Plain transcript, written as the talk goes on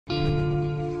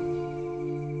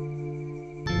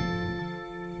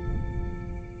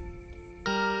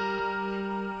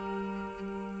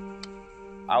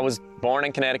I was born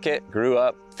in Connecticut, grew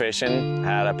up fishing,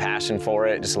 had a passion for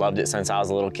it, just loved it since I was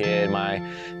a little kid. My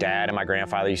dad and my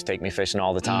grandfather used to take me fishing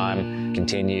all the time.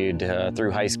 Continued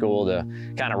through high school to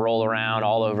kind of roll around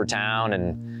all over town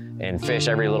and fish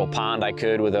every little pond I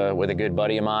could with a good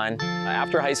buddy of mine.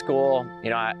 After high school,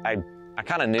 I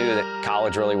kind of knew that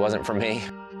college really wasn't for me.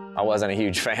 I wasn't a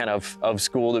huge fan of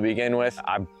school to begin with.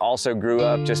 I also grew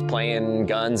up just playing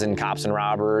guns and cops and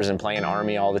robbers and playing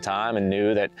Army all the time and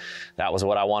knew that that was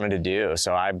what I wanted to do.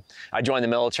 So I joined the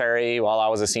military while I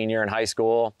was a senior in high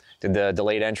school, did the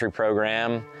delayed entry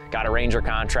program, got a Ranger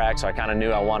contract, so I kind of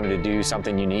knew I wanted to do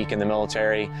something unique in the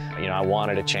military. I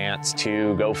wanted a chance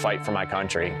to go fight for my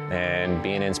country, and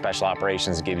being in special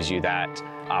operations gives you that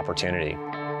opportunity.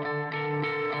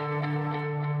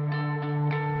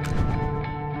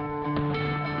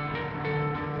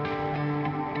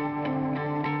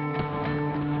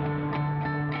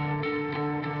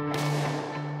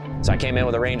 So I came in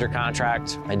with a Ranger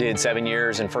contract. I did 7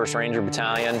 years in 1st Ranger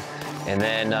Battalion, and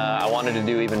then I wanted to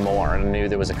do even more. And I knew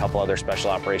there was a couple other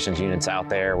special operations units out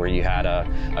there where you had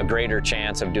a greater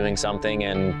chance of doing something,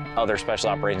 and other special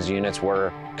operations units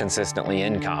were consistently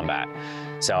in combat.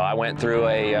 So I went through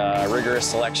a rigorous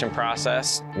selection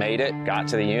process, made it, got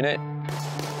to the unit,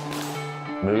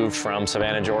 moved from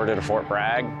Savannah, Georgia to Fort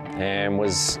Bragg, and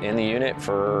was in the unit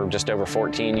for just over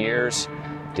 14 years,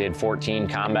 did 14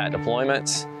 combat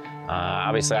deployments.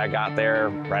 Obviously, I got there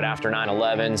right after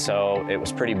 9/11, so it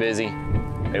was pretty busy.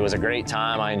 It was a great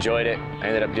time. I enjoyed it. I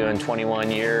ended up doing 21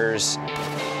 years.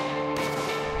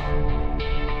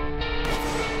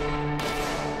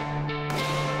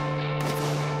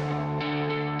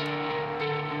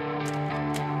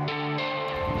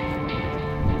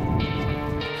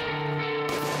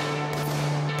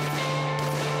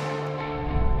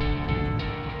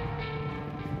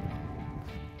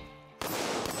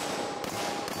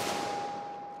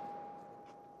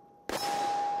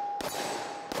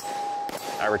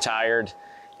 I retired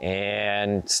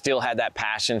and still had that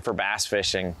passion for bass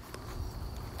fishing.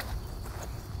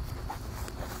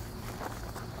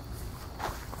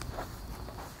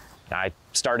 I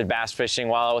started bass fishing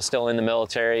while I was still in the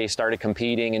military, started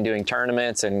competing and doing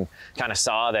tournaments, and kind of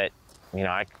saw that,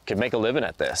 I could make a living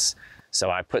at this. So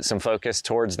I put some focus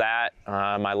towards that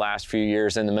my last few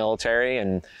years in the military,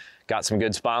 and got some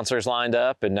good sponsors lined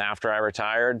up, and after I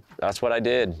retired, that's what I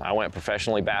did. I went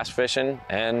professionally bass fishing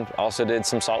and also did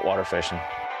some saltwater fishing.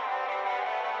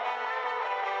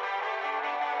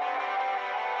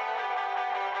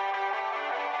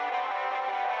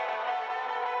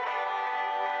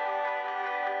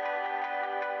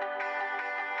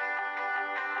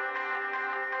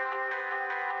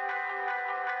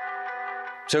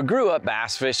 So grew up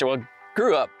bass fishing,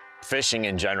 grew up fishing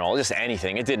in general, just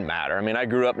anything, it didn't matter. I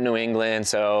grew up in New England,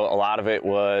 so a lot of it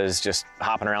was just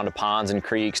hopping around to ponds and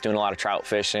creeks, doing a lot of trout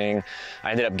fishing. I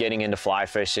ended up getting into fly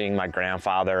fishing. My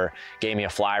grandfather gave me a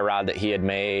fly rod that he had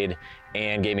made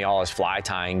and gave me all his fly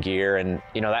tying gear. And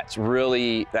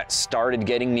that started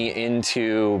getting me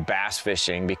into bass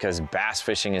fishing, because bass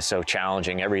fishing is so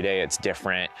challenging. Every day it's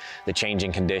different, the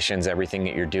changing conditions, everything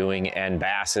that you're doing, and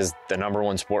bass is the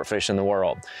 #1 sport fish in the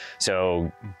world.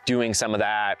 So doing some of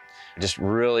that just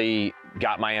really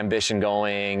got my ambition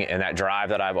going, and that drive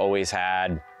that I've always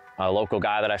had. A local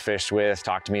guy that I fished with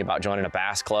talked to me about joining a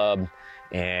bass club,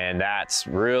 and that's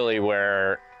really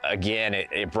where, again,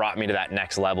 it brought me to that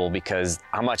next level, because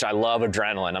how much I love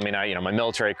adrenaline. My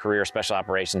military career, special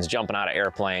operations, jumping out of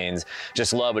airplanes,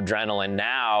 just love adrenaline.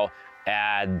 Now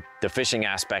add the fishing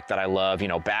aspect that I love,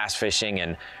 bass fishing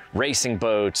and racing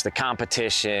boats, the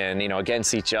competition,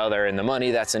 against each other, and the money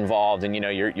that's involved, and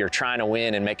you're trying to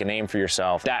win and make a name for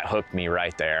yourself. That hooked me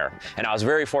right there. And I was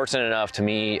very fortunate enough to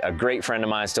meet a great friend of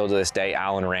mine still to this day,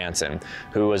 Alan Ranson,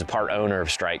 who was a part owner of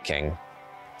Strike King.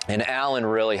 And Alan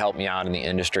really helped me out in the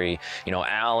industry.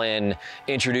 Alan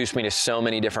introduced me to so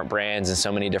many different brands and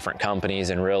so many different companies,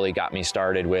 and really got me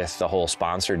started with the whole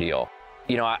sponsor deal.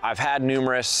 I've had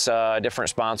numerous different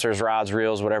sponsors, rods,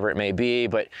 reels, whatever it may be,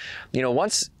 but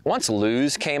once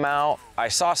Lew's came out, I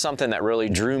saw something that really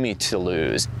drew me to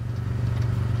Lew's.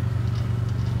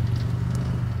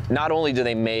 Not only do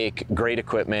they make great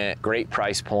equipment, great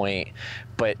price point,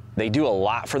 but they do a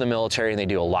lot for the military, and they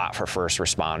do a lot for first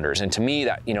responders. And to me,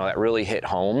 that really hit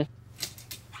home.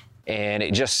 And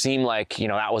it just seemed like,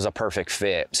 that was a perfect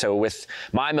fit. So with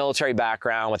my military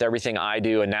background, with everything I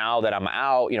do, and now that I'm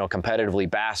out, competitively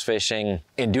bass fishing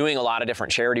and doing a lot of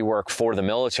different charity work for the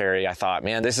military, I thought,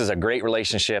 man, this is a great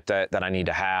relationship that I need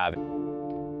to have.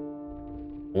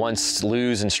 Once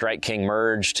Lose and Strike King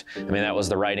merged, I mean, that was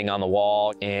the writing on the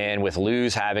wall. And with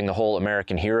Lose having the whole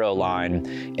American Hero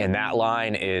line, and that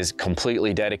line is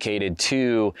completely dedicated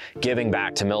to giving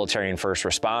back to military and first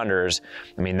responders,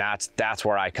 I mean, that's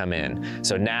where I come in.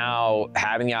 So now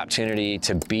having the opportunity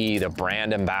to be the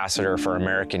brand ambassador for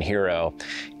American Hero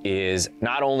is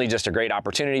not only just a great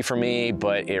opportunity for me,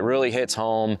 but it really hits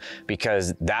home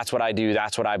because that's what I do,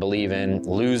 that's what I believe in.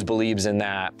 Lose believes in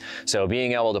that. So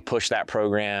being able to push that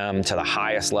program to the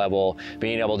highest level,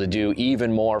 being able to do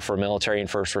even more for military and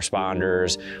first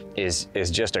responders is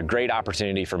just a great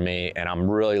opportunity for me, and I'm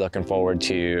really looking forward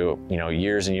to, you know,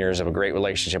 years and years of a great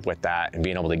relationship with that and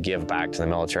being able to give back to the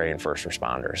military and first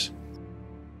responders.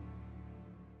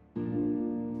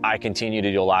 I continue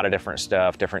to do a lot of different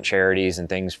stuff, different charities and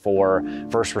things for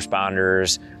first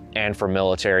responders and for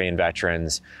military and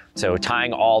veterans. So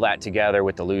tying all that together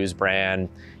with the Lose brand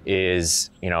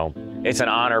is, you know, it's an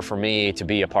honor for me to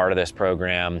be a part of this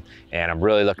program, and I'm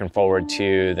really looking forward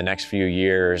to the next few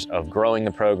years of growing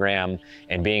the program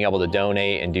and being able to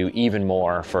donate and do even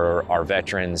more for our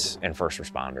veterans and first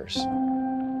responders.